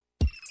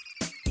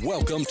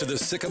Welcome to the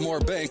Sycamore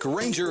Bank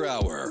Ranger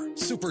Hour.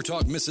 Super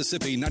Talk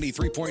Mississippi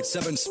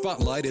 93.7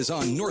 Spotlight is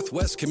on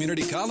Northwest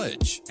Community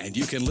College, and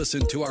you can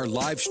listen to our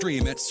live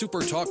stream at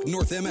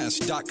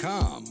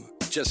supertalknorthms.com.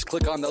 Just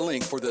click on the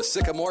link for the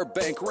Sycamore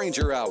Bank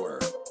Ranger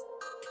Hour.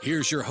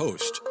 Here's your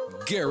host,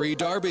 Gary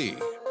Darby.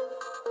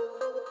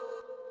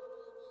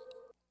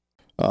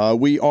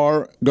 We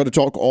are going to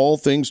talk all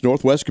things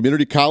Northwest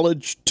Community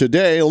College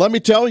today. Let me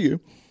tell you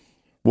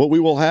what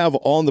we will have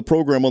on the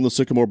program on the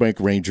Sycamore Bank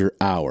Ranger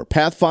Hour.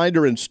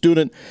 Pathfinder and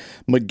student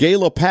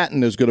McGheyla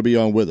Patron is going to be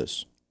on with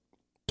us.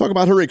 Talk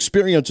about her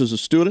experience as a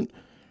student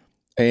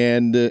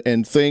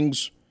and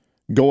things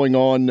going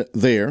on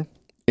there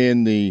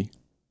in the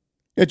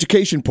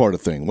education part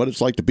of thing, what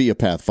it's like to be a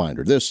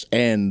Pathfinder, this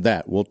and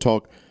that. We'll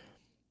talk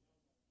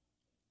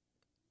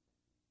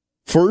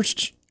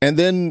first and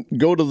then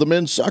go to the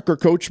men's soccer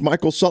coach,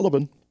 Michael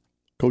Sullivan.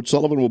 Coach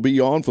Sullivan will be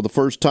on for the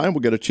first time.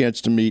 We'll get a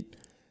chance to meet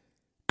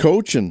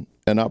Coach and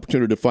an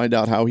opportunity to find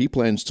out how he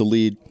plans to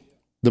lead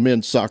the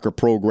men's soccer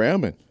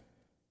program and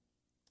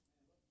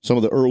some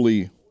of the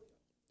early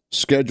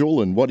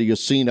schedule and what he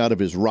has seen out of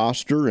his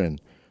roster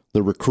and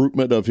the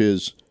recruitment of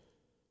his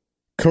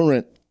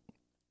current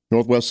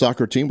Northwest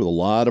soccer team with a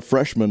lot of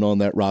freshmen on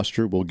that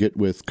roster. We'll get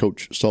with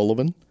Coach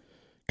Sullivan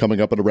coming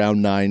up at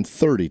around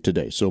 9:30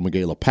 today. So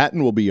McGheyla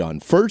Patron will be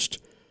on first,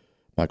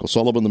 Michael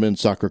Sullivan, the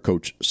men's soccer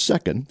coach,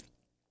 second.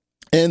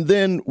 And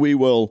then we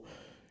will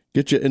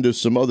get you into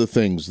some other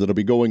things that will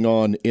be going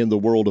on in the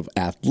world of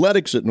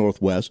athletics at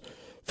Northwest.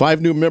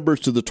 5 new members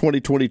to the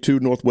 2022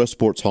 Northwest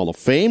Sports Hall of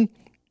Fame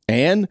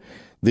and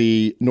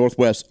the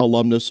Northwest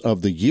Alumnus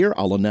of the Year.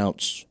 I'll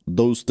announce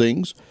those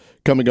things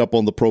coming up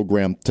on the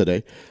program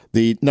today.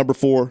 The number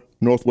 4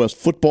 Northwest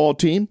football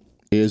team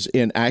is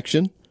in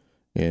action,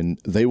 and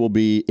they will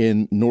be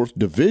in North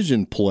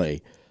Division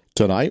play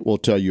tonight. We'll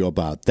tell you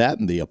about that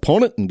and the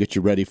opponent and get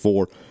you ready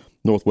for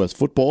Northwest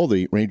football.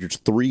 The Rangers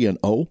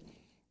 3-0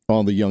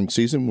 on the young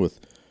season with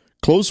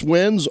close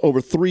wins over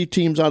 3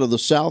 teams out of the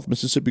South,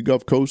 Mississippi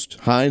Gulf Coast,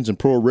 Hines and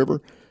Pearl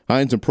River.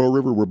 Hines and Pearl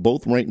River were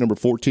both ranked number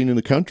 14 in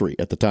the country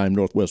at the time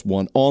Northwest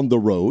won on the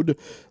road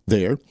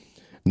there.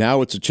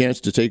 Now it's a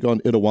chance to take on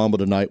Itawamba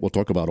tonight. We'll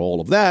talk about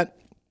all of that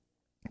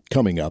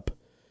coming up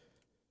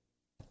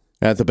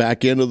at the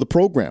back end of the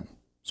program.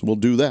 So we'll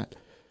do that.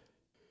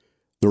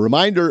 The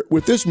reminder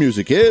with this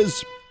music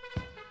is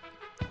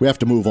we have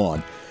to move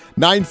on.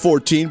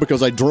 9:14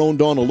 because I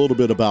droned on a little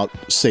bit about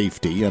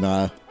safety, and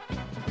I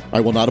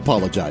will not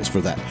apologize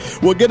for that.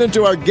 We'll get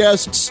into our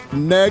guests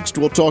next.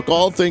 We'll talk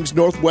all things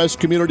Northwest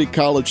Community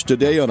College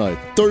today on a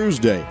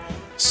Thursday,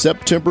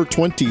 September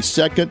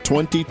 22nd,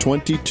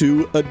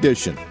 2022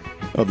 edition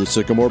of the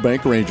Sycamore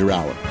Bank Ranger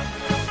Hour.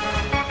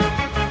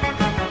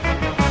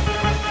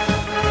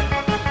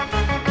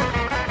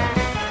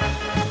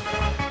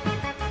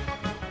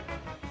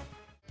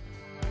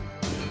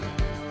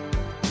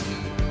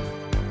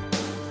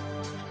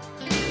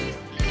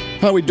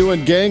 How we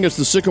doing, gang? It's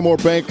the Sycamore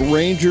Bank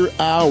Ranger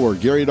Hour.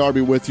 Gary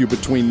Darby with you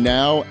between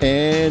now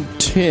and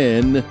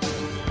 10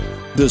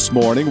 this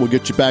morning. We'll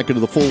get you back into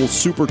the full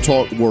Super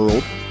Talk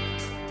world.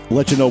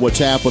 Let you know what's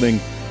happening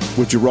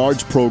with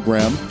Gerard's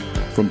program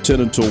from 10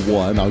 until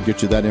 1. I'll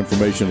get you that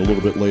information a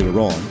little bit later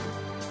on.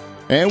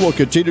 And we'll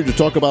continue to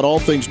talk about all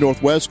things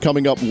Northwest.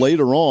 Coming up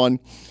later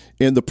on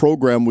in the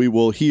program, we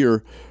will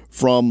hear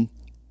from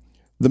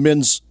the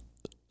men's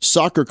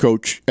soccer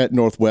coach at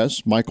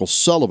Northwest, Michael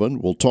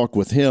Sullivan. We'll talk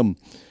with him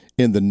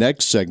in the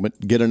next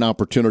segment, get an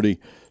opportunity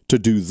to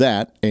do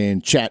that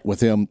and chat with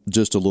him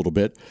just a little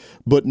bit.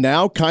 But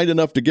now, kind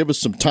enough to give us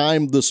some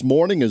time this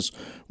morning is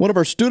one of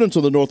our students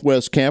on the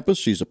Northwest campus.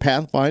 She's a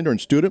Pathfinder and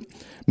student.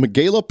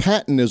 McGheyla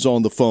Patron is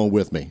on the phone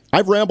with me.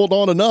 I've rambled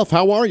on enough.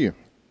 How are you?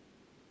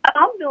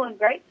 I'm doing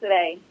great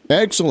today.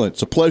 Excellent.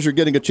 It's a pleasure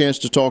getting a chance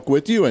to talk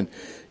with you and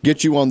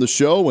get you on the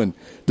show and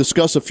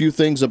discuss a few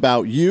things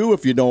about you,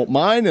 if you don't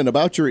mind, and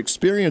about your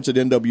experience at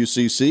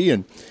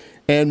NWCC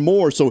and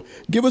more. So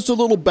give us a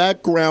little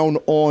background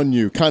on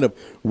you, kind of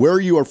where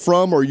you are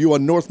from. Are you a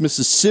North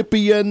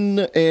Mississippian?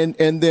 And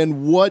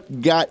then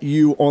what got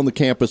you on the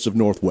campus of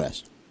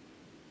Northwest?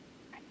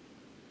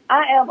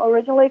 I am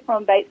originally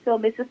from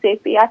Batesville,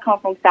 Mississippi. I come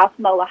from South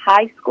Nola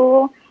High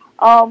School.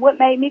 What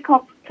made me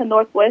come to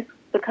Northwest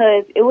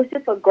because it was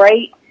just a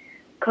great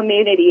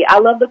community. I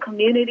love the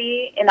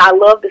community, and I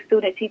love the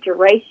student-teacher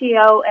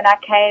ratio, and I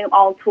came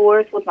on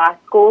tours with my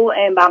school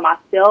and by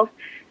myself,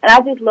 and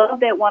I just love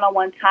that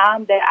one-on-one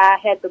time that I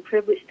had the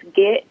privilege to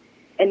get.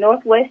 And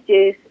Northwest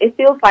it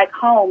feels like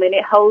home, and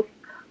it hosts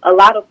a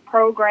lot of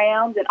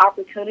programs and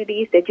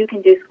opportunities that you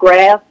can just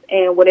grasp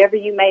and whatever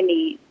you may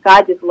need. So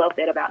I just love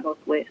that about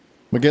Northwest.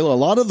 McGheyla, a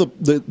lot of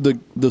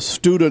the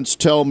students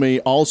tell me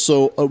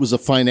also it was a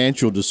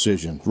financial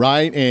decision,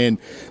 right? And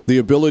the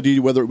ability,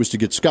 whether it was to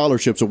get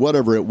scholarships or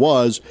whatever it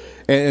was,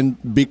 and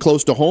be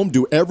close to home,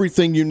 do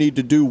everything you need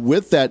to do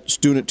with that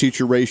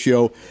student-teacher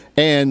ratio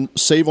and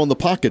save on the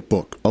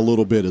pocketbook a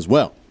little bit as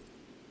well.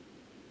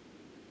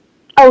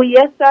 Oh,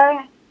 yes,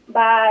 sir.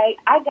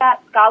 I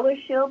got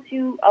scholarships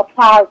to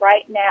apply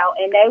right now,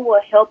 and they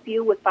will help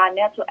you with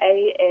financial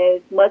aid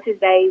as much as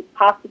they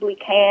possibly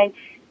can.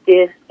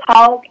 Just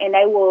talk, and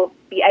they will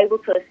be able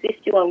to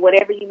assist you in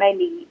whatever you may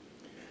need.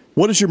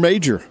 What is your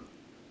major?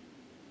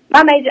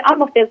 My major, I'm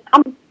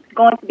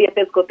going to be a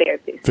physical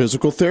therapist.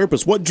 Physical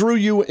therapist. What drew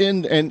you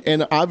in?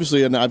 And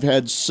obviously, and I've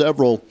had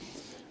several.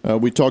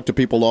 We talked to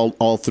people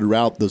all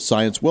throughout the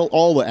science,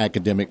 all the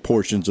academic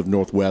portions of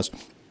Northwest.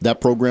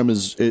 That program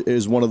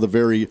is one of the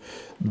very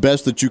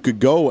best that you could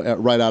go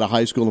right out of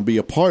high school and be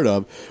a part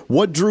of.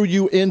 What drew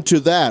you into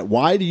that?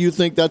 Why do you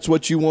think that's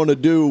what you want to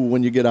do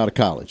when you get out of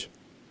college?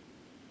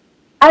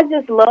 I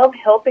just love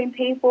helping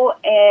people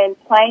and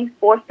playing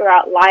sports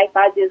throughout life.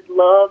 I just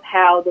love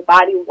how the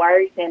body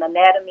works and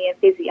anatomy and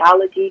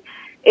physiology.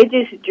 It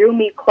just drew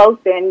me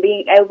closer, and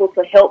being able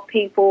to help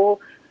people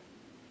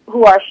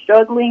who are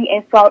struggling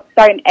in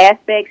certain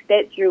aspects,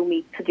 that drew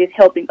me to just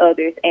helping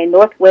others. And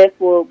Northwest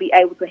will be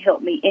able to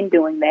help me in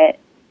doing that.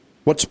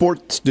 What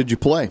sports did you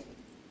play?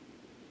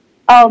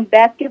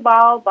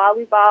 Basketball,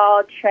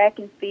 volleyball, track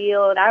and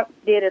field. I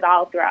did it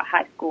all throughout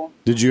high school.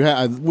 Did you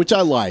have, which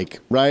I like,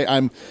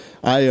 right?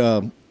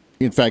 I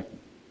in fact,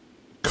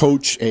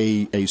 coach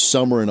a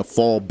summer and a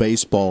fall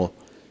baseball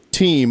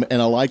team,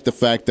 and I like the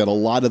fact that a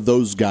lot of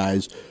those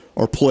guys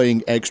are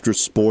playing extra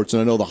sports.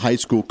 And I know the high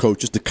school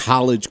coaches, the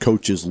college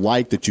coaches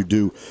like that you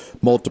do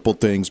multiple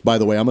things. By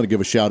the way, I'm going to give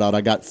a shout out.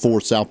 I got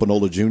 4 South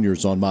Panola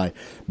juniors on my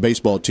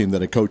baseball team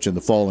that I coach in the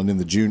fall and in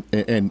the June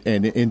and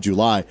in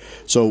July.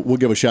 So we'll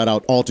give a shout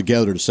out all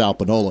together to South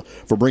Panola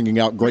for bringing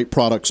out great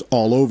products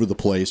all over the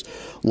place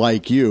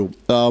like you.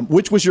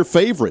 Which was your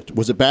favorite?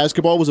 Was it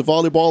basketball? Was it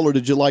volleyball? Or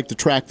did you like the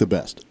track the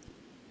best?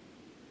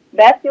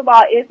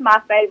 Basketball is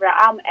my favorite.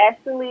 I'm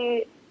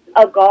actually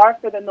a guard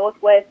for the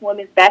Northwest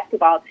women's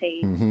basketball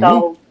team. Mm-hmm.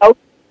 So,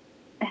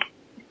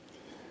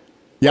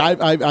 yeah,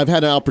 I've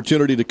had an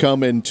opportunity to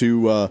come in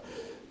to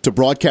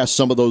broadcast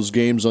some of those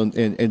games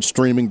and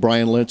streaming.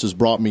 Brian Lentz has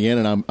brought me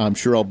in, and I'm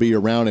sure I'll be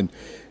around. And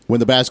when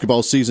the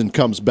basketball season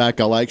comes back,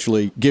 I'll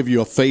actually give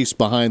you a face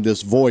behind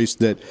this voice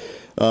that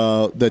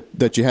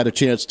you had a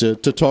chance to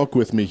talk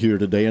with me here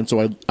today. And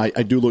so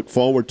I do look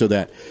forward to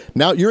that.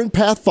 Now, you're in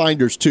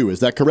Pathfinders too, is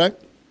that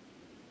correct?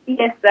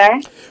 Yes, sir.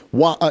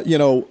 Well,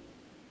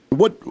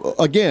 what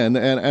again,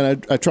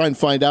 and I try and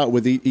find out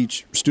with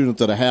each student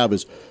that I have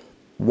is,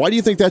 why do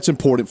you think that's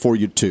important for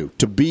you to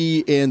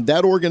be in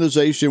that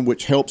organization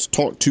which helps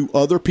talk to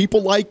other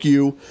people like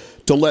you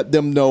to let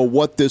them know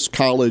what this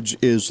college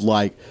is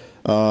like?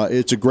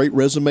 It's a great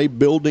resume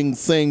building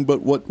thing,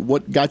 but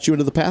what got you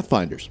into the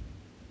Pathfinders?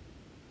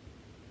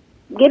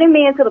 Getting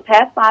me into the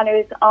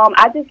Pathfinders,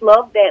 I just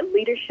love that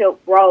leadership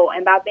role.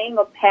 And by being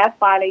a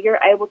Pathfinder, you're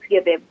able to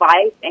give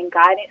advice and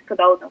guidance to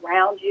those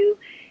around you.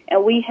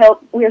 And we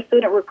are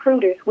student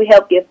recruiters. We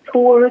help give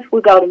tours.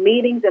 We go to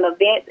meetings and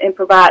events and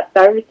provide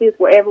services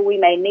wherever we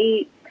may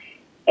need.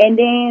 And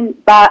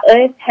then by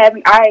us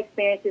having our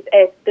experiences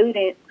as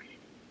students,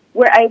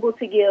 we're able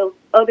to give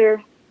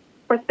other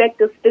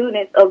prospective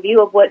students a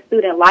view of what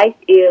student life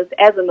is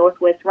as a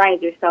Northwest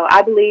Ranger. So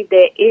I believe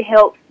that it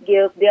helps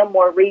give them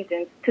more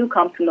reasons to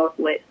come to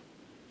Northwest.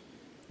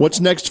 What's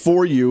next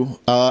for you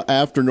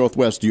after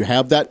Northwest? Do you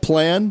have that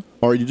plan,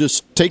 or are you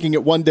just taking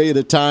it one day at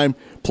a time,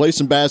 play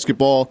some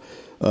basketball,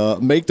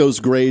 make those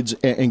grades,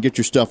 and get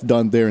your stuff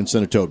done there in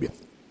Senatobia?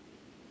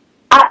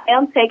 I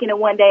am taking it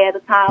one day at a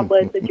time,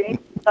 but the dream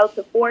is to go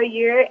to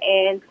 4-year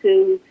and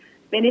to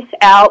finish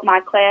out my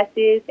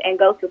classes and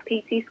go to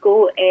PT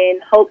school in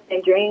hopes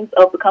and dreams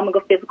of becoming a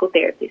physical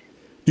therapist.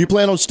 Do you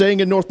plan on staying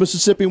in North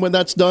Mississippi when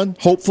that's done?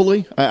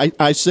 Hopefully,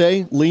 I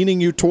say,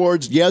 leaning you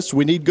towards, yes,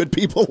 we need good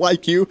people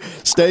like you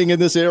staying in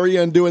this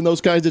area and doing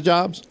those kinds of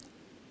jobs?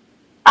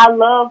 I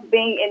love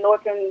being in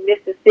Northern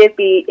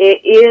Mississippi.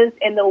 It is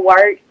in the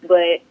works,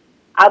 but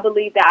I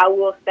believe that I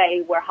will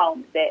stay where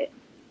home's at.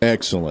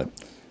 Excellent.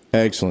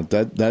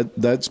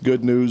 That's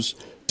good news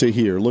to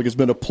hear. Look, it's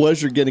been a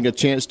pleasure getting a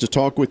chance to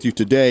talk with you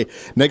today.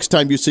 Next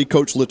time you see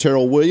Coach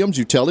Laterrell Williams,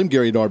 you tell him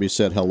Gary Darby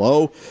said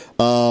hello.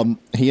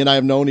 He and I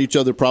have known each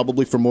other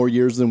probably for more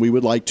years than we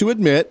would like to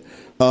admit,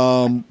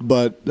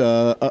 but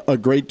a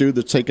great dude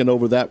that's taken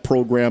over that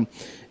program,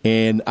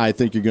 and I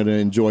think you're going to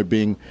enjoy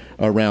being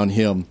around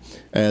him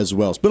as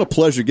well. It's been a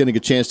pleasure getting a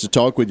chance to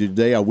talk with you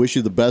today. I wish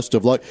you the best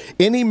of luck.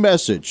 Any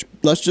message?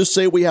 Let's just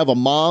say we have a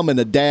mom and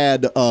a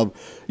dad of,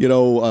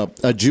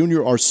 a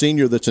junior or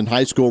senior that's in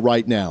high school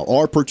right now,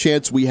 or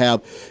perchance we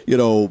have,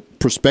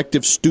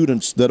 prospective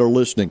students that are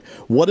listening.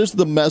 What is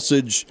the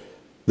message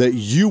that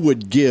you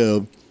would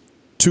give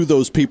to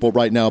those people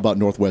right now about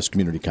Northwest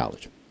Community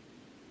College?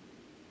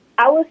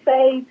 I would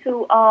say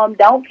to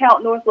don't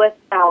count Northwest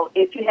out.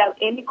 If you have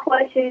any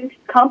questions,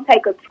 come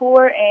take a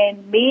tour,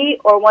 and me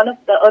or one of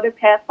the other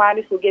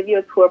Pathfinders will give you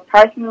a tour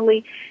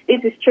personally.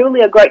 This is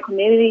truly a great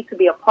community to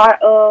be a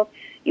part of.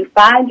 You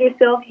find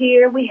yourself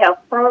here. We have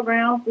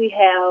programs. We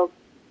have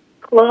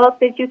clubs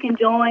that you can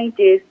join.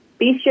 Just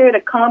be sure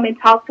to come and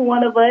talk to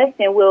one of us,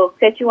 and we'll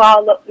set you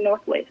all up for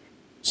Northwest.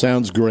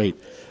 Sounds great.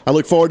 I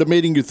look forward to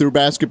meeting you through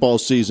basketball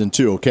season,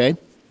 too, okay?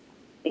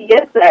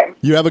 Yes, sir.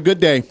 You have a good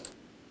day.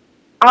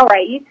 All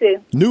right, you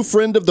too. New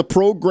friend of the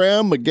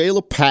program,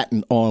 McGheyla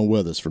Patron, on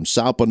with us from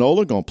South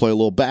Panola. Going to play a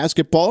little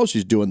basketball.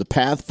 She's doing the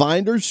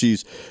Pathfinders.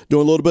 She's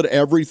doing a little bit of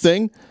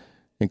everything,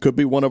 and could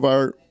be one of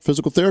our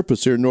physical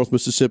therapists here in North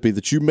Mississippi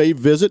that you may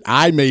visit.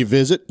 I may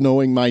visit,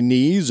 knowing my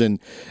knees and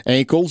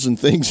ankles and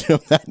things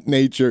of that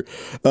nature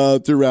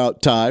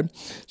throughout time.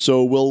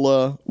 So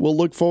we'll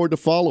look forward to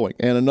following.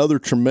 And another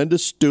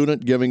tremendous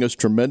student giving us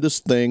tremendous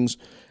things.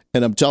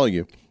 And I'm telling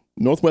you,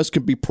 Northwest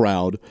can be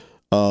proud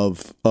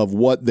of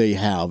what they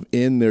have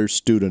in their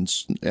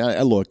students.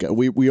 Look,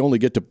 we only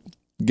get to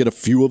get a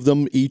few of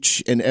them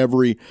each and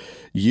every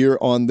year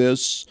on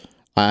this.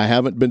 I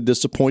haven't been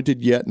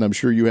disappointed yet, and I'm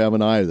sure you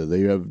haven't either.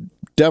 They have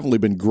definitely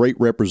been great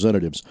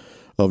representatives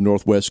of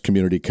Northwest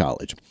Community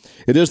College.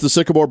 It is the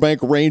Sycamore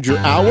Bank Ranger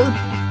Hour.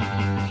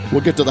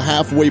 We'll get to the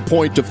halfway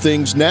point of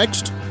things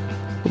next.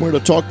 We're going to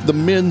talk the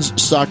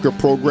men's soccer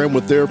program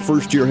with their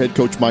first-year head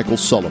coach, Michael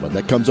Sullivan.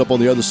 That comes up on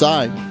the other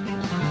side.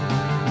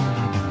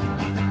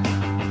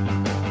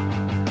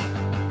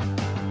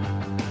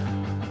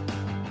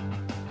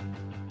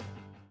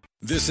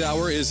 This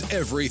hour is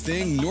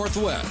Everything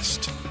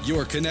Northwest,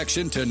 your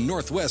connection to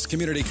Northwest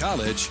Community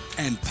College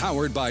and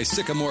powered by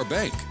Sycamore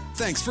Bank.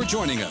 Thanks for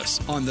joining us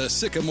on the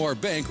Sycamore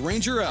Bank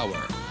Ranger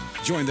Hour.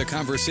 Join the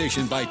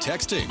conversation by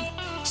texting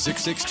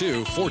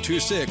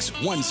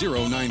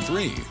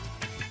 662-426-1093.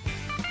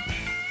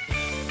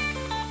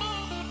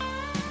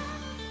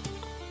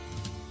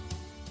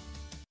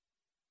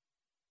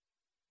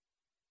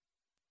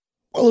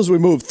 Well, as we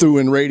move through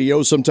in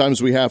radio,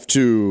 sometimes we have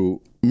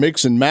to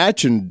mix and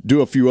match and do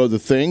a few other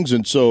things,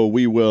 and so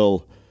we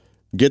will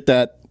get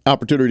that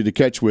opportunity to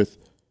catch with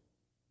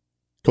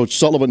Coach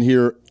Sullivan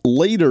here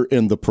later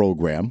in the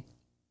program,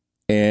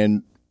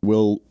 and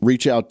we'll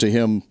reach out to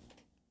him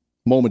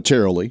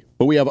momentarily.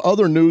 But we have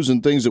other news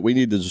and things that we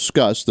need to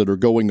discuss that are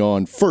going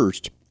on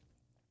first,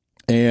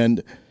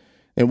 and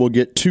we'll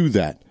get to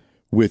that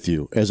with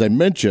you. As I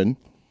mentioned,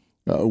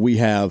 we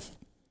have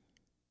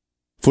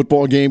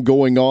football game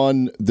going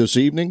on this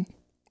evening,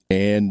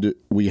 and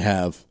we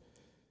have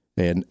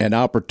an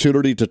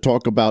opportunity to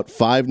talk about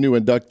 5 new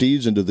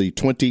inductees into the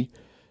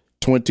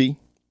 2020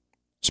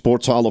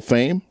 Sports Hall of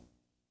Fame.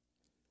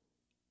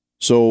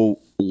 So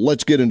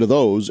let's get into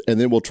those, and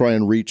then we'll try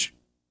and reach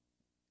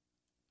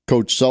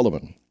Coach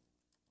Sullivan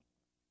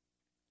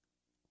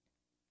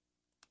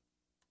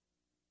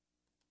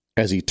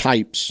as he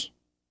types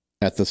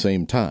at the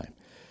same time,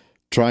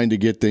 trying to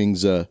get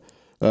things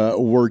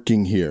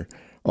working here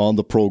on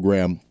the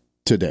program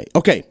today.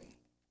 Okay.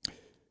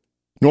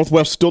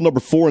 Northwest still number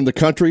 4 in the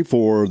country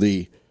for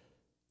the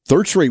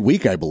third straight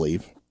week, I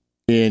believe,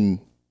 in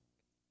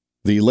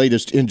the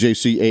latest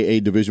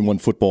NJCAA Division I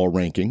football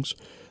rankings.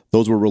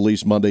 Those were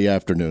released Monday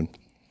afternoon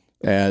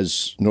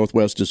as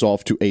Northwest is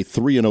off to a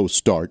 3-0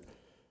 start,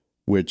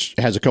 which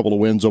has a couple of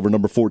wins over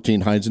number 14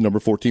 Hines and number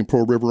 14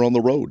 Pearl River on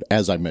the road,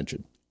 as I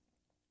mentioned.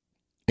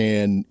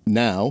 And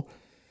now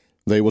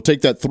they will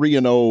take that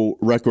 3-0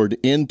 record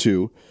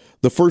into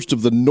the first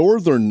of the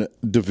Northern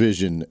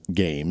Division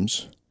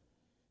games,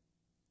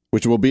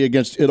 which will be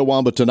against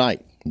Itawamba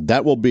tonight.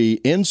 That will be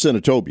in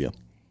Senatobia,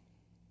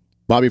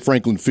 Bobby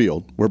Franklin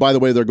Field, where, by the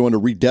way, they're going to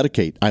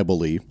rededicate, I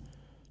believe,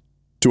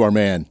 to our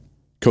man,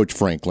 Coach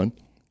Franklin.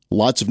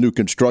 Lots of new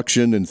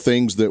construction and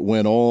things that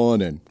went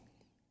on, and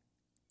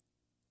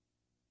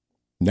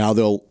now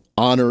they'll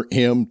honor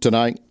him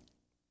tonight.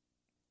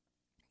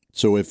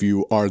 So if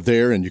you are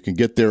there and you can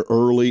get there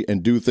early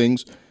and do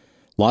things,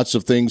 lots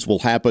of things will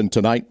happen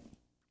tonight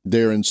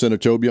there in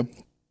Senatobia.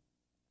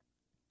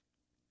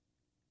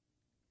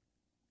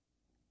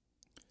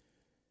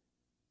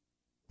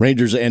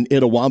 Rangers and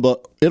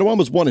Itawamba.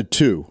 Itawamba's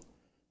 1-2.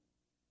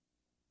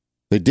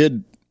 They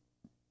did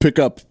pick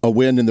up a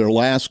win in their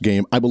last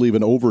game, I believe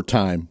an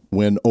overtime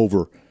win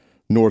over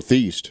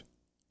Northeast,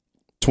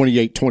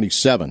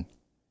 28-27.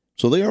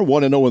 So they are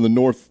 1-0 in the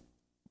North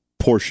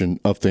portion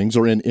of things,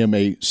 or in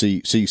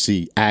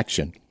MACCC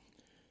action.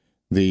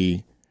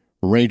 The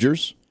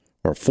Rangers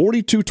are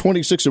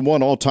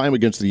 42-26-1 all-time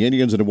against the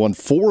Indians and have won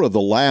 4 of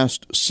the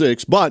last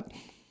 6, but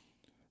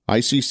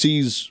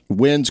ICC's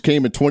wins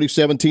came in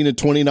 2017 and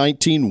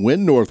 2019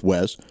 when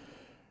Northwest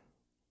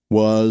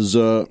was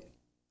in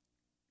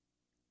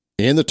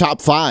the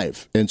top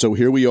 5. And so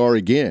here we are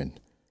again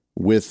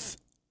with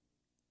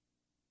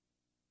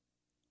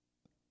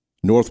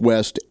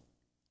Northwest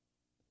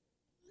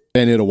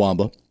and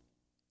Itawamba.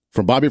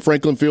 From Bobby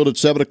Franklin Field at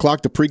 7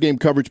 o'clock, the pregame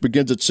coverage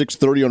begins at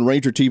 6:30 on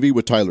Ranger TV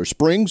with Tyler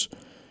Springs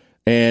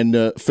and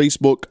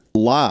Facebook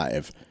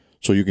Live.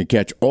 So you can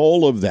catch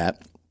all of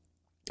that.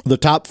 The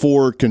top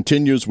 4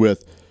 continues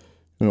with,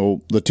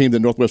 the team that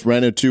Northwest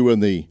ran into in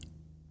the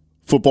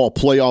football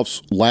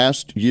playoffs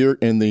last year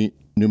in the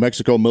New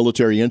Mexico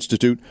Military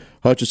Institute.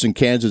 Hutchinson,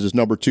 Kansas is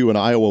number 2, and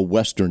Iowa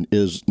Western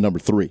is number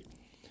 3.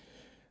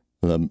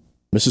 The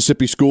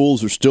Mississippi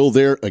schools are still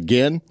there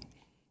again.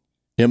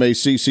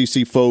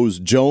 MACCC foes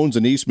Jones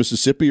and East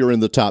Mississippi are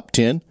in the top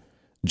 10.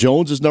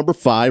 Jones is number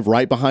 5,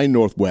 right behind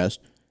Northwest.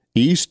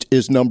 East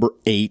is number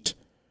 8.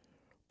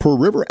 Pearl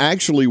River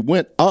actually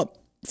went up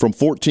from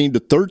 14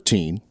 to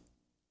 13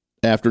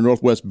 after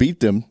Northwest beat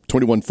them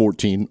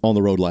 21-14 on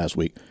the road last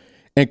week.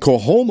 And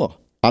Coahoma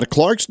out of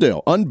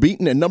Clarksdale,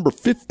 unbeaten and number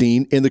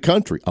 15 in the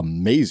country.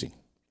 Amazing.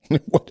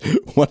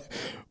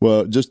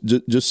 Well,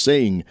 just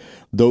saying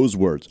those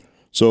words.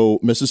 So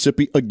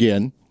Mississippi,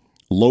 again,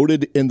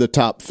 loaded in the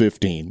top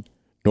 15.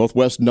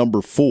 Northwest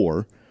number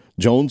 4.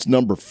 Jones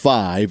number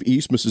 5.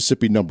 East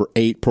Mississippi number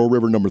 8. Pearl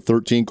River number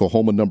 13.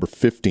 Coahoma number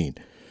 15.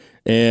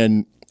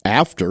 And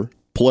after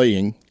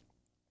playing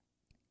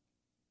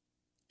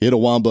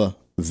Itawamba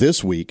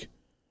this week,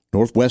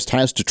 Northwest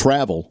has to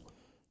travel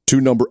to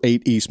number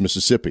 8 East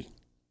Mississippi.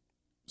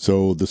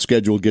 So the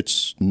schedule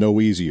gets no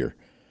easier.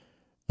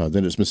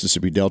 Then it's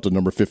Mississippi Delta,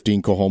 number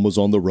 15, Coahuma's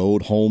on the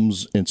road.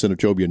 Holmes and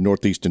Senatobia,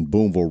 Northeast, and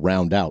Boone will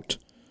round out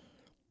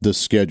the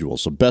schedule.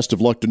 So best of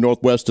luck to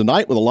Northwest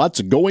tonight with lots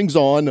of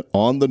goings-on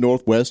the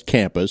Northwest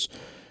campus.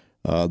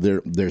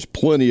 There's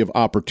plenty of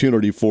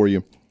opportunity for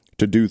you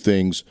to do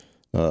things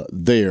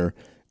there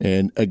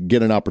and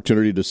get an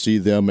opportunity to see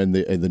them and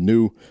the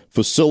new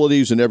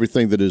facilities and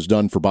everything that is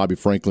done for Bobby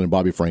Franklin and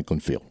Bobby Franklin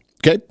Field.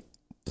 Okay?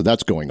 So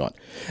that's going on.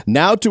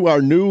 Now to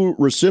our new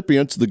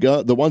recipients,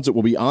 the ones that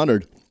will be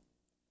honored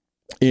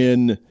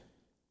in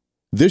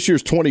this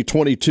year's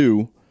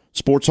 2022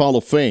 Sports Hall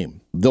of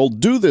Fame. They'll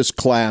do this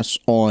class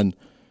on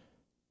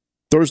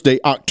Thursday,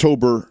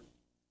 October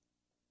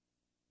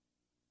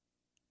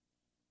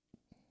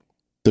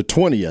the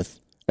 20th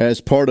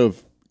as part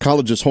of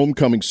college's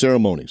homecoming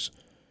ceremonies.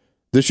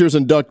 This year's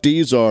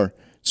inductees are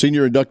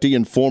senior inductee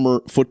and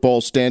former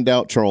football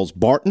standout Charles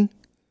Barton.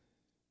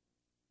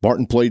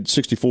 Barton played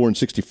 64 and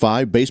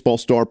 65. Baseball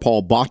star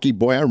Paul Bakke.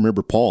 Boy, I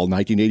remember Paul,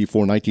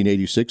 1984,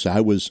 1986. I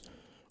was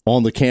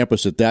on the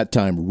campus at that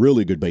time.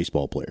 Really good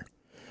baseball player.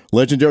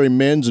 Legendary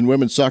men's and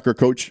women's soccer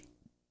coach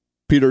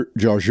Peter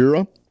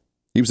Jarjura.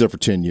 He was there for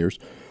 10 years.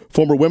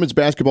 Former women's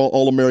basketball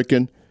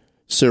All-American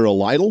Sarah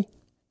Lytle,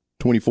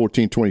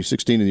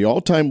 2014-2016. And the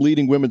all-time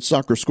leading women's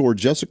soccer scorer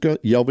Jessica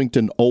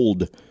Yelvington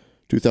Old,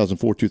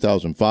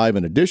 2004-2005.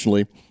 And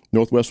additionally,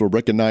 Northwest will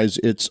recognize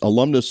its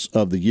alumnus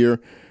of the year,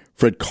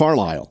 Fred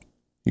Carlisle.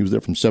 He was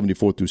there from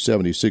 74 through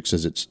 76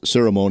 as its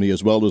ceremony,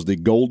 as well as the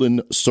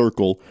Golden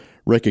Circle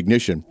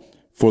recognition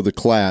for the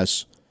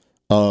class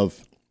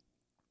of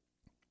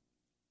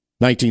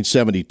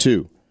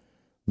 1972.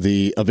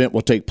 The event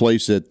will take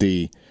place at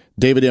the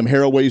David M.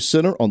 Haraway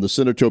Center on the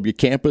Senatobia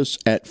campus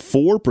at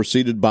 4,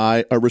 preceded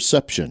by a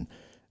reception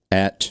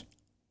at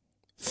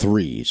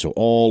 3. So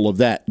all of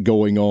that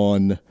going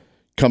on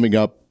coming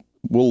up.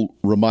 We'll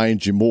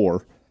remind you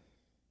more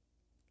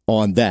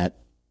on that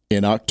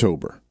in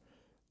October.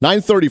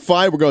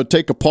 9:35, we're going to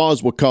take a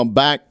pause. We'll come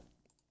back,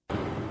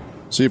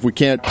 see if we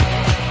can't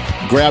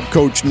grab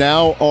Coach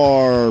now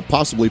or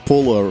possibly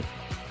pull a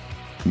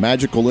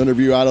magical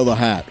interview out of the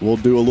hat. We'll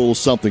do a little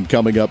something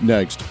coming up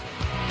next.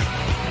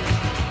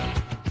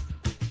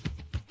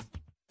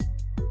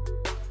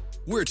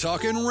 We're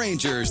talking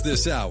Rangers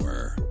this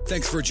hour.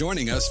 Thanks for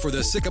joining us for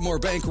the Sycamore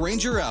Bank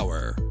Ranger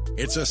Hour.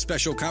 It's a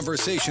special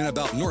conversation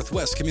about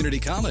Northwest Community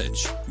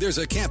College. There's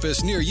a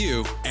campus near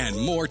you and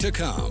more to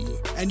come.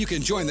 And you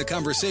can join the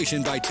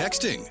conversation by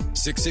texting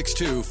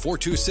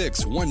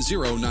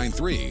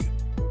 662-426-1093.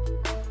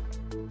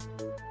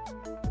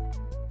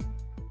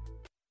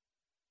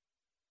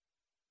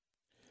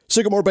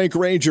 Sycamore Bank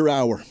Ranger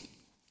Hour.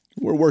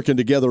 We're working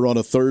together on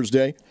a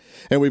Thursday,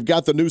 and we've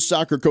got the new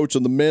soccer coach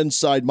on the men's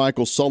side,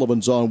 Michael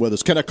Sullivan's on with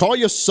us. Can I call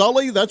you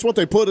Sully? That's what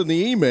they put in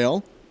the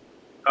email.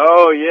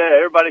 Oh, yeah,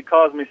 everybody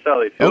calls me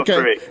Sully. Feel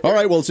free. All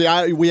right, well,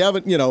 see, we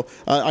haven't,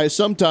 I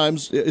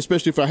sometimes,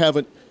 especially if I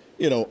haven't,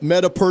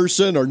 met a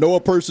person or know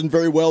a person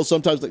very well,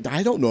 sometimes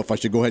I don't know if I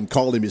should go ahead and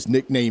call him his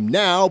nickname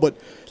now, but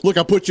look,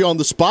 I put you on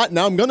the spot.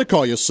 Now I'm going to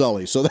call you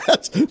Sully. So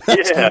that's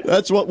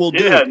what we'll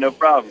do. Yeah, no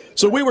problem.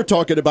 So we were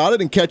talking about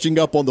it and catching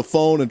up on the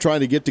phone and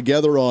trying to get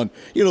together on,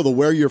 the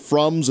where you're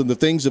from and the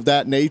things of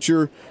that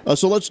nature.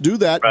 So let's do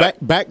that.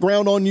 Right.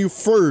 Background on you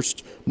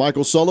first,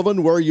 Michael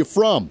Sullivan. Where are you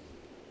from?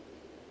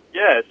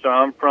 Yeah, so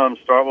I'm from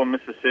Starkville,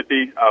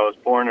 Mississippi. I was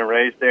born and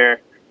raised there.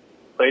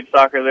 Played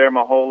soccer there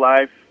my whole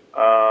life.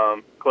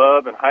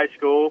 Club and high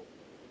school,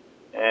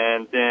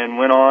 and then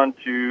went on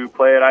to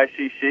play at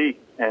ICC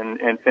and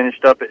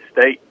finished up at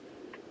State.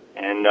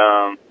 And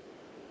I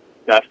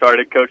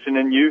started coaching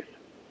in youth,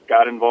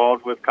 got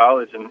involved with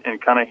college,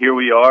 and kind of here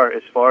we are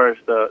as far as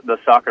the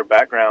soccer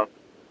background.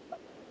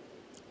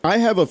 I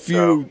have a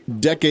few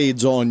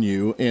decades on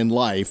you in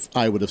life,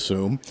 I would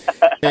assume.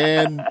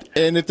 and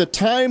at the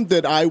time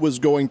that I was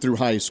going through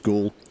high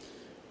school,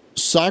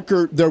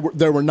 soccer, there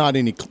were not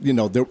any,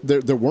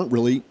 there weren't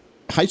really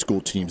high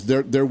school teams.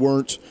 There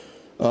weren't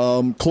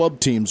club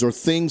teams or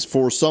things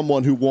for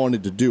someone who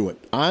wanted to do it.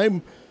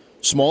 I'm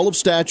small of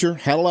stature,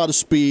 had a lot of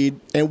speed,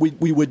 and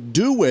we would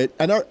do it.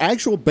 And our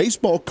actual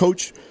baseball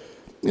coach,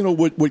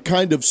 would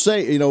kind of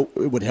say, it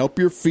would help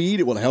your feet,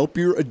 it will help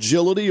your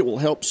agility, it will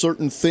help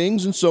certain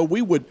things. And so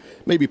we would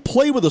maybe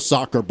play with a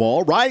soccer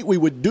ball, right? We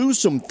would do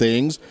some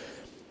things,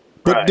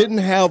 but didn't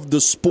have the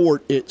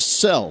sport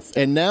itself.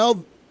 And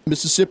now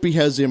Mississippi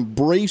has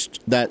embraced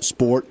that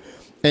sport,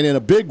 and in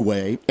a big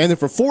way. And then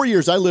for 4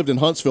 years, I lived in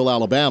Huntsville,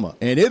 Alabama,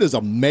 and it is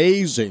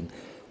amazing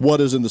what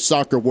is in the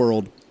soccer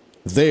world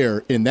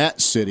there in that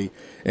city,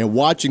 and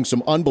watching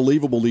some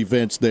unbelievable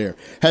events there.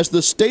 Has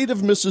the state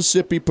of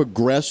Mississippi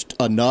progressed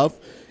enough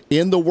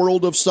in the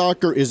world of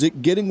soccer? Is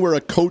it getting where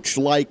a coach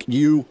like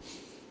you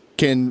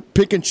can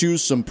pick and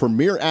choose some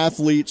premier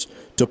athletes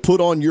to put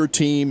on your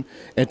team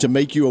and to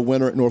make you a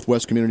winner at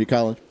Northwest Community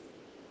College?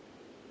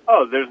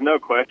 Oh, there's no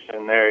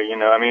question there.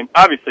 I mean,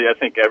 obviously I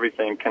think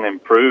everything can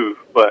improve,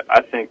 but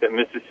I think that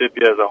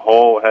Mississippi as a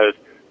whole has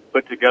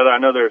put together, I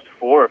know there's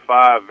 4 or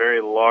 5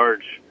 very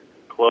large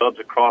clubs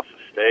across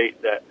the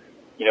state that,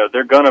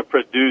 they're going to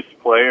produce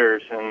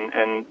players,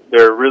 and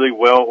they're really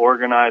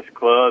well-organized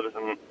clubs,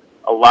 and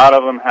a lot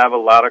of them have a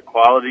lot of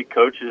quality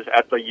coaches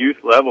at the youth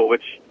level,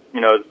 which,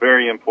 is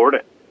very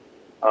important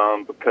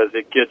because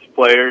it gets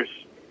players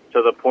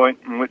to the point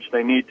in which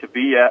they need to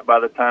be at by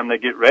the time they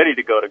get ready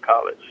to go to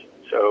college.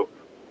 So,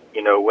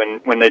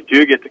 when they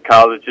do get to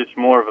college, it's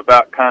more of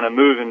about kind of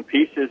moving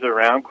pieces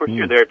around. Of course,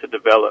 you're there to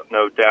develop,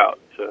 no doubt,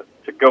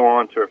 to go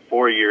on to a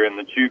 4-year in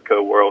the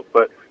JUCO world,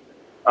 but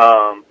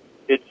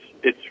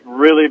it's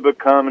really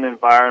become an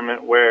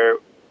environment where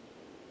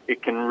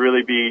it can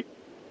really be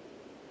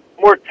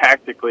more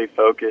tactically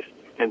focused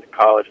in the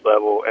college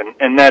level,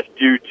 and that's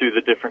due to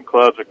the different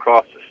clubs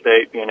across the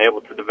state being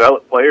able to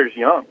develop players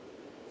young.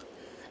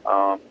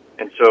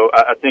 And so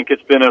I think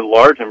it's been a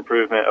large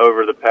improvement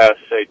over the past,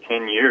 say,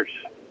 10 years.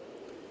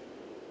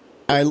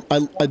 I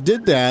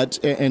did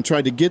that and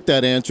tried to get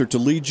that answer to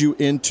lead you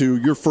into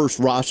your first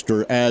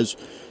roster as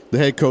the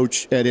head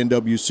coach at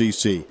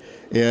NWCC.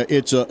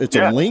 It's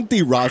a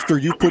lengthy roster.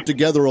 You've put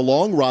together a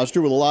long roster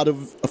with a lot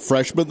of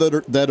freshmen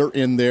that are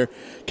in there.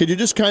 Can you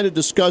just kind of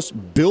discuss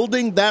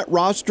building that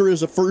roster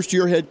as a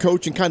first-year head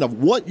coach and kind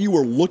of what you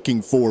were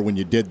looking for when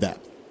you did that?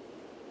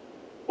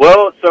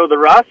 Well, so the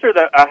roster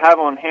that I have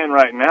on hand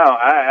right now,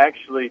 I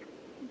actually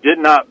did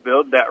not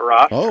build that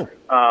roster.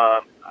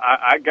 Oh.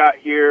 I got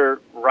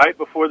here right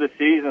before the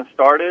season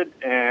started,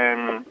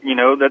 and,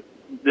 that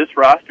this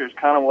roster is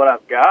kind of what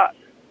I've got.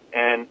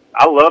 And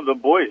I love the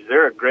boys.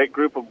 They're a great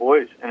group of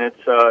boys, and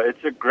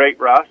it's a great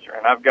roster.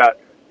 And I've got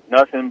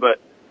nothing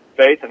but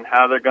faith in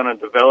how they're going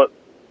to develop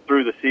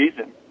through the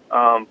season.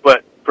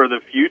 But for the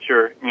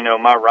future,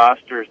 my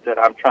rosters that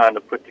I'm trying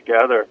to put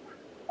together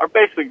are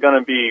basically going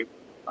to be,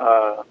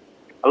 I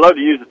love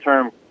to use the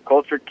term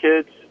culture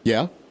kids.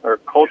 Yeah. Or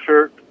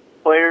culture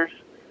players.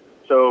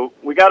 So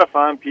we got to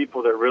find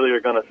people that really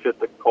are going to fit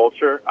the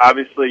culture.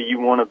 Obviously,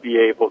 you want to be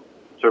able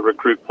to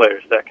recruit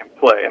players that can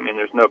play. I mean,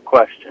 there's no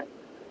question.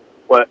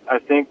 But I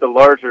think the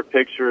larger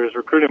picture is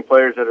recruiting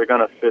players that are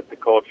going to fit the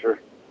culture.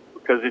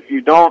 Because if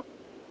you don't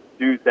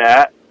do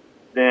that,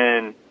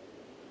 then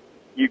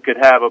you could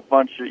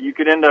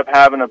end up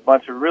having a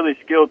bunch of really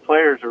skilled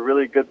players or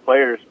really good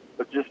players,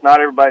 but just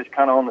not everybody's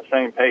kind of on the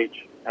same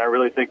page. And I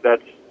really think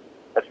that's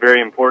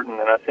very important.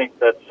 And I think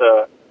that's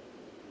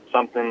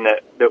something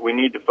that we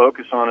need to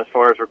focus on as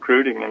far as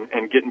recruiting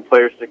and getting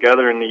players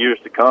together in the years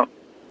to come.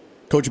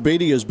 Coach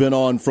Beatty has been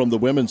on from the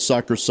women's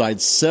soccer side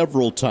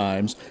several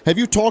times. Have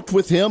you talked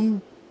with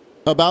him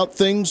about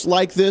things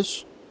like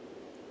this?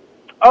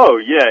 Oh,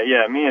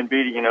 yeah. Me and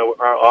Beatty,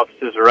 our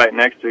offices are right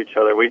next to each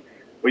other.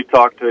 We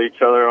talk to each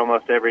other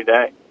almost every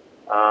day.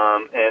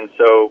 And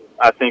so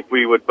I think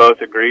we would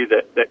both agree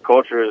that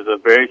culture is a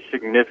very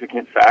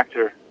significant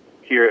factor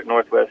here at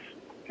Northwest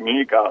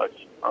Community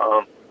College.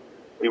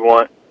 We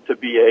want to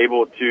be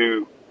able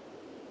to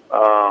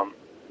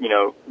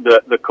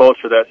the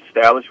culture that's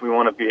established, we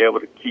want to be able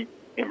to keep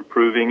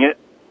improving it,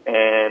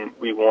 and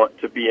we want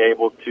to be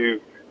able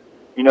to,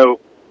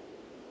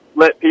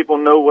 let people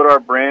know what our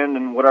brand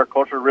and what our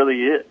culture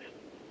really is.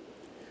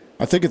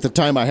 I think at the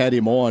time I had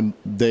him on,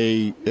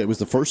 it was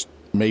the first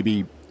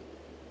maybe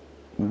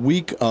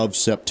week of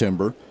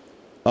September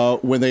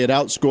when they had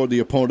outscored the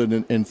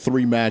opponent in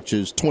 3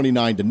 matches,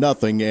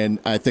 29-0, and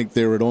I think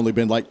there had only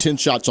been like 10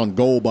 shots on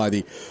goal by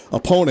the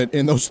opponent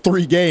in those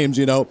 3 games.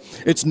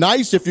 It's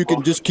nice if you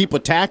can just keep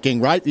attacking,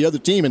 right, the other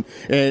team,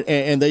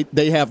 and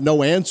they have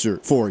no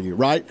answer for you,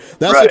 right?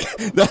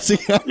 That's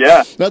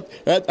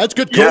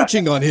good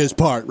coaching on his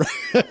part, right?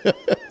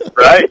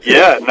 Right?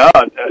 Yeah, no,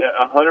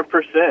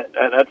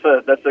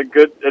 100%. That's a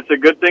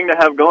good thing to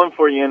have going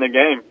for you in a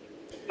game.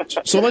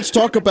 So let's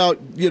talk about,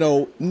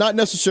 not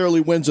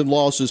necessarily wins and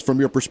losses from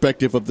your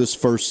perspective of this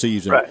first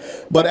season. Right.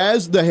 But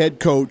as the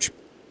head coach,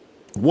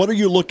 what are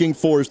you looking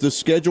for as the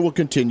schedule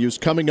continues,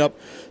 coming up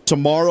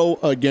tomorrow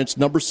against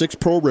number 6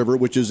 Pearl River,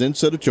 which is in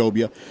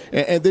Setaucobia,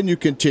 and then you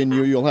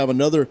continue. You'll have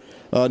another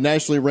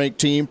nationally ranked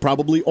team,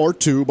 probably or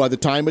 2 by the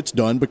time it's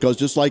done, because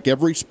just like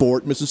every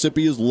sport,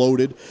 Mississippi is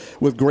loaded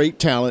with great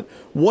talent.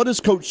 What is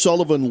Coach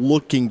Sullivan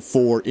looking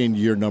for in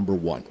year number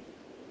 1?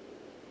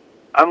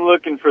 I'm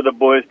looking for the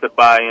boys to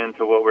buy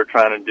into what we're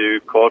trying to do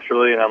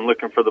culturally, and I'm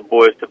looking for the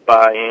boys to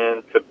buy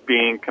into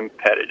being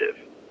competitive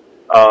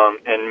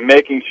and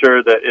making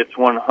sure that it's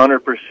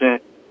 100%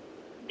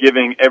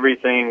 giving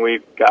everything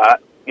we've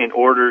got in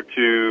order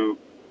to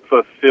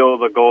fulfill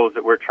the goals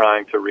that we're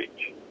trying to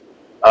reach.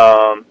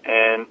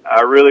 And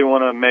I really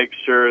want to make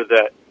sure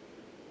that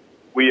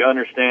we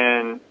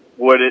understand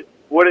what it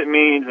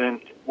means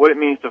and what it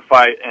means to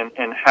fight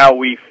and how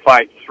we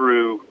fight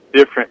through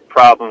different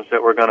problems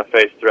that we're going to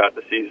face throughout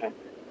the season.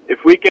 If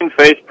we can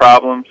face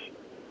problems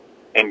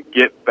and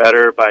get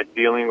better by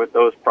dealing with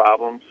those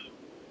problems,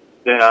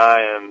 then I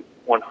am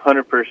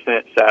 100%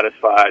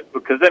 satisfied,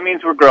 because that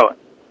means we're growing.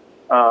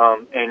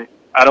 And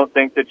I don't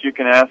think that you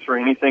can ask for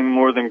anything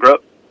more than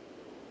growth.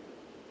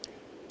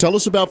 Tell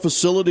us about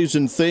facilities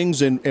and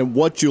things and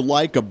what you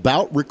like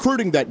about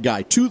recruiting that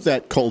guy to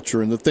that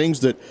culture and the things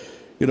that,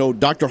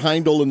 Dr.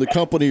 Heindel and the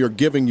company are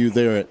giving you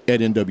there at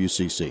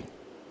NWCC.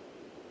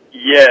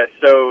 Yeah,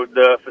 so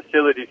the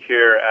facilities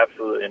here are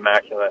absolutely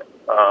immaculate.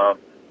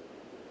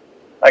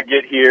 I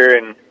get here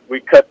and we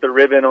cut the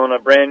ribbon on a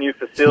brand new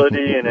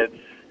facility, and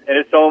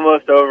it's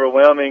almost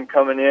overwhelming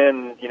coming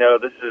in.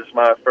 This is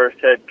my first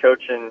head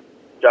coaching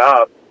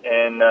job,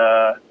 and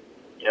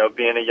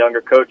being a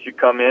younger coach, you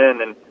come in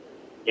and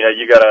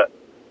you got a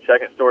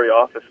second-story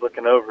office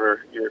looking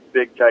over your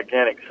big,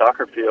 gigantic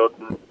soccer field,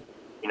 and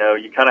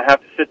you kind of have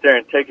to sit there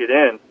and take it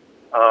in.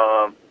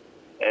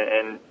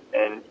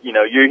 And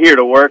you're here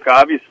to work,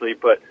 obviously,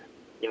 but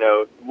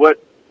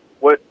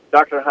what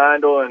Dr.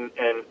 Heindel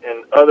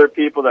and other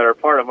people that are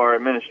part of our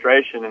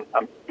administration, and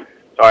I'm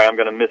sorry, I'm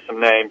going to miss some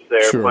names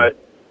there, sure, but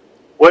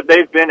what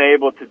they've been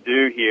able to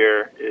do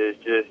here is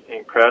just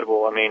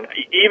incredible. I mean,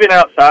 even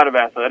outside of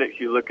athletics,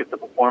 you look at the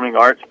performing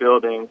arts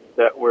building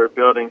that we're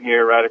building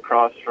here right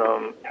across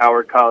from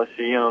Howard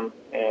Coliseum,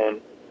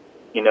 and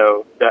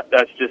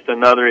that's just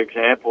another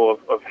example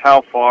of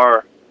how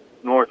far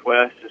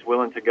Northwest is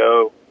willing to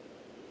go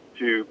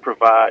to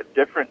provide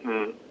different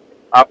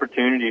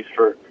opportunities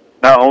for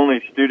not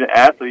only student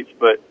athletes,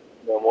 but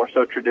more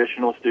so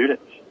traditional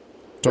students.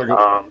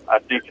 I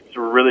think it's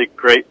a really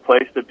great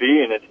place to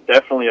be, and it's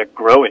definitely a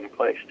growing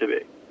place to be.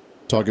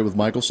 Talking with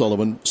Michael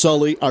Sullivan.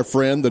 Sulli, our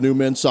friend, the new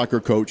men's soccer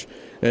coach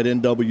at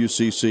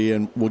NWCC,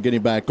 and we'll get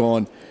him back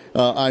on,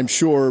 I'm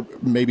sure,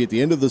 maybe at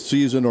the end of the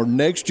season or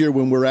next year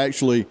when we're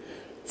actually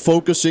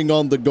focusing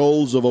on the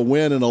goals of a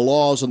win and a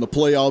loss and the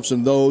playoffs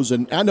and those.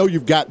 And I know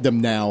you've got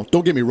them now.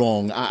 Don't get me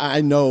wrong.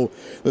 I know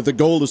that the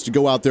goal is to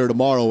go out there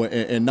tomorrow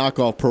and knock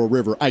off Pearl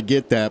River. I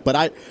get that.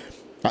 But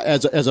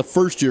as a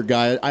first-year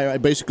guy, I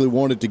basically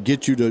wanted to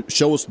get you to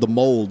show us the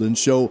mold and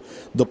show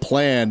the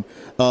plan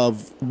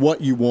of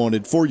what you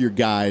wanted for your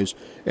guys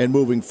and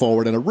moving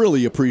forward. And I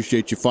really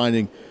appreciate you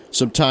finding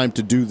some time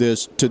to do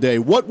this today.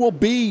 What will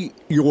be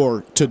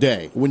your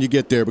today when you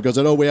get there? Because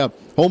I know we have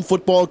home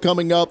football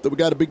coming up that we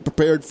got to be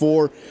prepared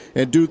for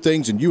and do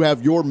things, and you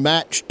have your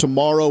match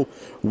tomorrow.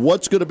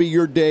 What's going to be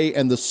your day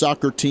and the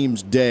soccer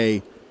team's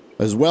day,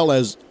 as well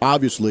as,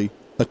 obviously,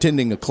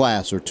 attending a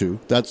class or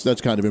two?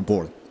 That's kind of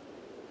important.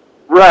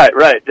 Right.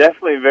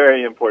 Definitely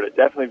very important.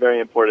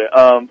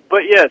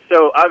 But yeah,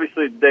 so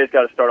obviously the day's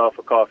got to start off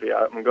with coffee.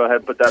 I'm gonna go ahead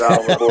and put that out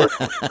on the board.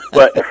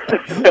 But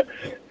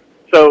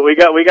so we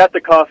got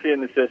the coffee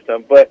in the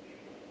system. But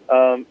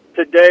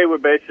today we're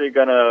basically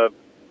gonna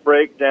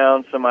break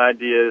down some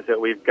ideas that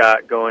we've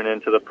got going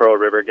into the Pearl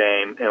River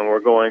game, and we're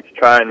going to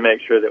try and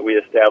make sure that we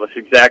establish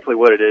exactly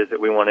what it is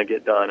that we want to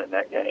get done in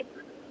that game.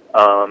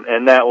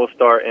 And that will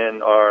start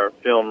in our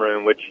film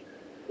room, which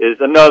is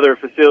another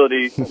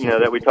facility,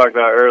 that we talked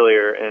about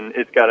earlier, and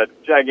it's got a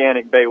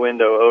gigantic bay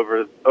window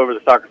over the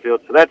soccer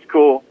field, so that's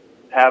cool.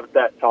 Have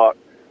that talk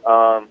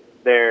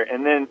there,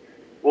 and then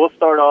we'll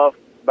start off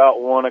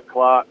about 1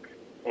 o'clock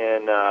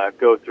and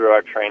go through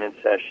our training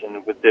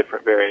session with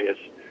different various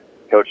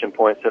coaching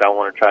points that I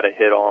want to try to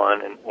hit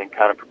on and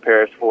kind of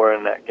prepare us for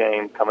in that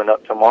game coming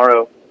up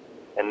tomorrow,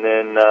 and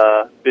then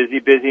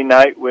busy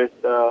night with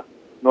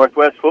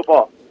Northwest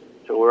football.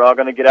 So we're all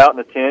going to get out and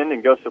attend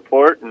and go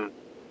support and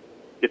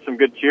get some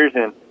good cheers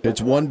in.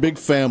 It's one big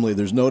family.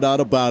 There's no doubt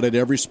about it.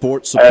 Every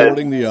sport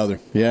supporting the other.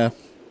 Yeah.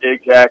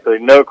 Exactly.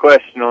 No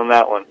question on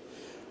that one.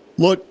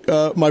 Look,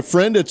 my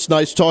friend, it's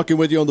nice talking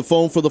with you on the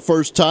phone for the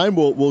first time.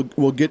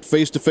 We'll get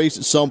face-to-face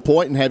at some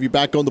point and have you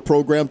back on the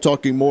program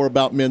talking more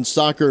about men's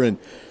soccer and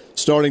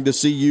starting to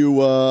see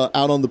you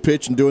out on the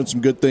pitch and doing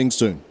some good things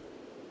soon.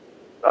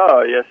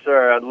 Oh, yes,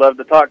 sir. I'd love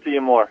to talk to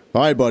you more.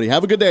 All right, buddy.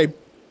 Have a good day.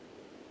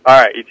 All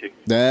right, you too.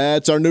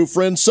 That's our new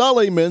friend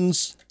Sulli,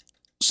 men's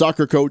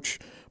soccer coach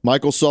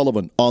Michael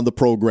Sullivan on the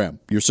program.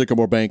 Your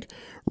Sycamore Bank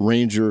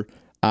Ranger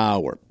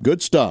Hour.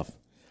 Good stuff.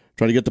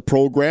 Trying to get the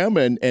program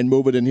and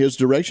move it in his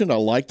direction. I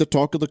like the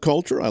talk of the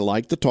culture. I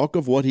like the talk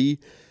of what he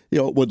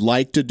would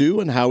like to do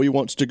and how he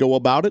wants to go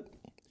about it.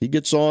 He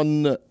gets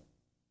on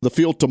the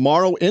field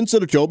tomorrow in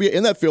Senatobia,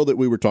 in that field that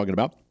we were talking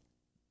about,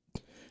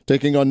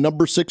 taking on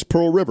number 6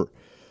 Pearl River,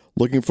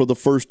 looking for the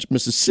first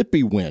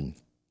Mississippi win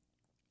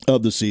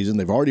of the season.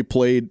 They've already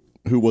played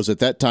who was at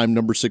that time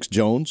number 6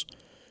 Jones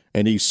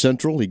and East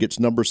Central. He gets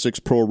number 6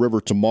 Pearl River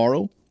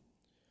tomorrow.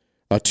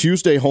 A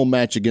Tuesday home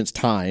match against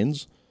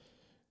Hines,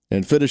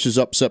 and finishes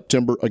up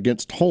September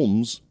against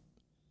Holmes.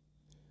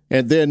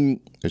 And then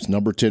it's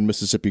number 10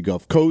 Mississippi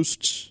Gulf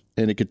Coast,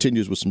 and it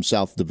continues with some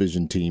South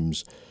Division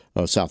teams,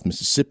 South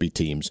Mississippi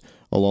teams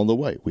along the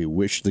way. We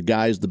wish the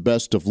guys the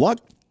best of luck.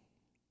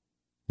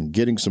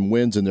 getting some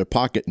wins in their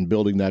pocket and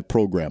building that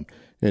program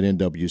at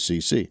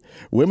NWCC.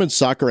 Women's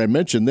soccer, I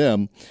mentioned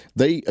them.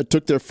 They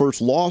took their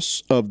first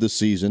loss of the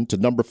season to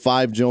number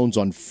 5 Jones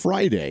on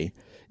Friday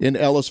in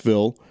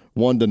Ellisville,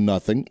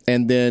 1-0,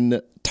 and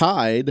then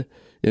tied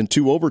in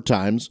 2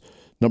 overtimes,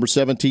 number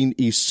 17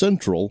 East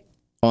Central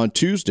on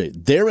Tuesday.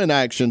 They're in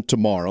action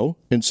tomorrow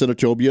in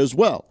Senatobia as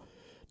well.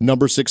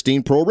 Number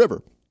 16 Pearl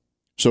River.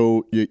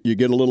 So you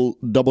get a little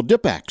double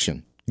dip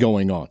action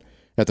going on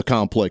at the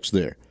complex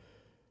there.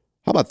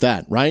 How about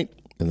that, right?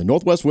 And the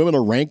Northwest women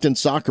are ranked in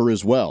soccer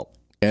as well.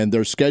 And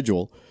their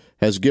schedule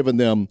has given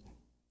them,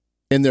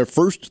 in their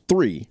first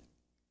 3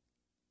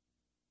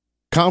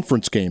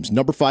 conference games,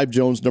 number 5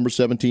 Jones, number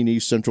 17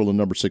 East Central, and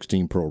number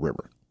 16 Pearl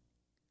River.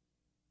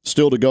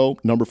 Still to go,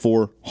 number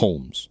 4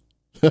 Holmes.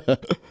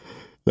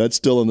 That's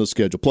still in the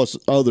schedule, plus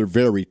other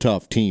very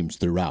tough teams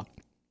throughout.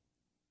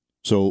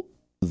 So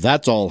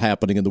that's all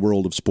happening in the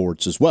world of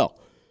sports as well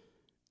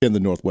in the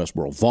Northwest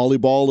world.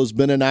 Volleyball has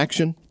been in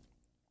action.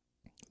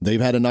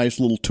 They've had a nice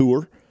little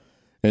tour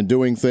and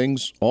doing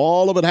things,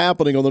 all of it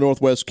happening on the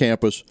Northwest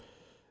campus,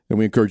 and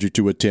we encourage you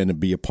to attend and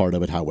be a part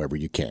of it however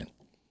you can.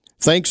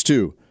 Thanks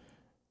to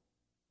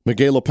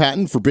McGheyla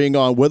Patron for being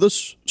on with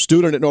us,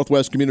 student at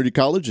Northwest Community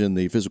College in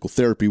the physical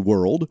therapy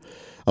world,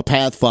 a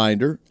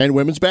Pathfinder, and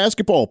women's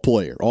basketball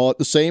player, all at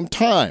the same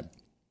time.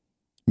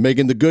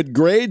 Making the good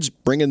grades,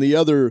 bringing the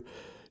other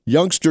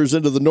youngsters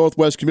into the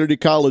Northwest Community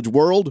College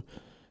world,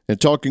 and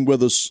talking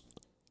with us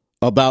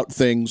about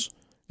things,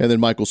 and then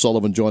Michael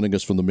Sullivan joining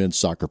us from the men's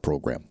soccer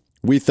program.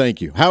 We thank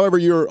you. However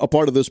you're a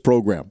part of this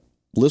program,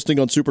 listening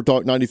on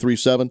Supertalk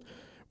 93.7,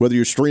 whether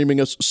you're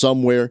streaming us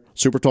somewhere,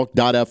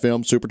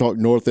 supertalk.fm, Supertalk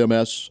North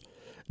MS,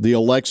 the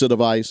Alexa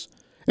device,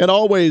 and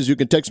always you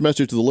can text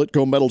message to the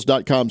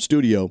litcometals.com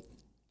studio,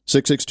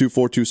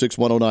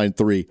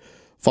 662-426-1093.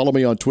 Follow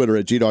me on Twitter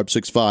at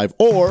gdarb65,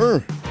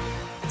 or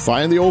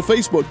find the old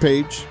Facebook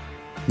page,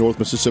 North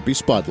Mississippi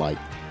Spotlight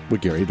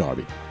with Gary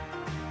Darby.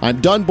 I'm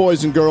done,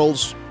 boys and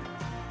girls.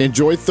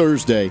 Enjoy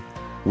Thursday.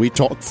 We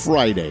talk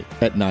Friday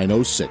at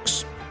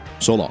 9:06.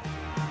 So long.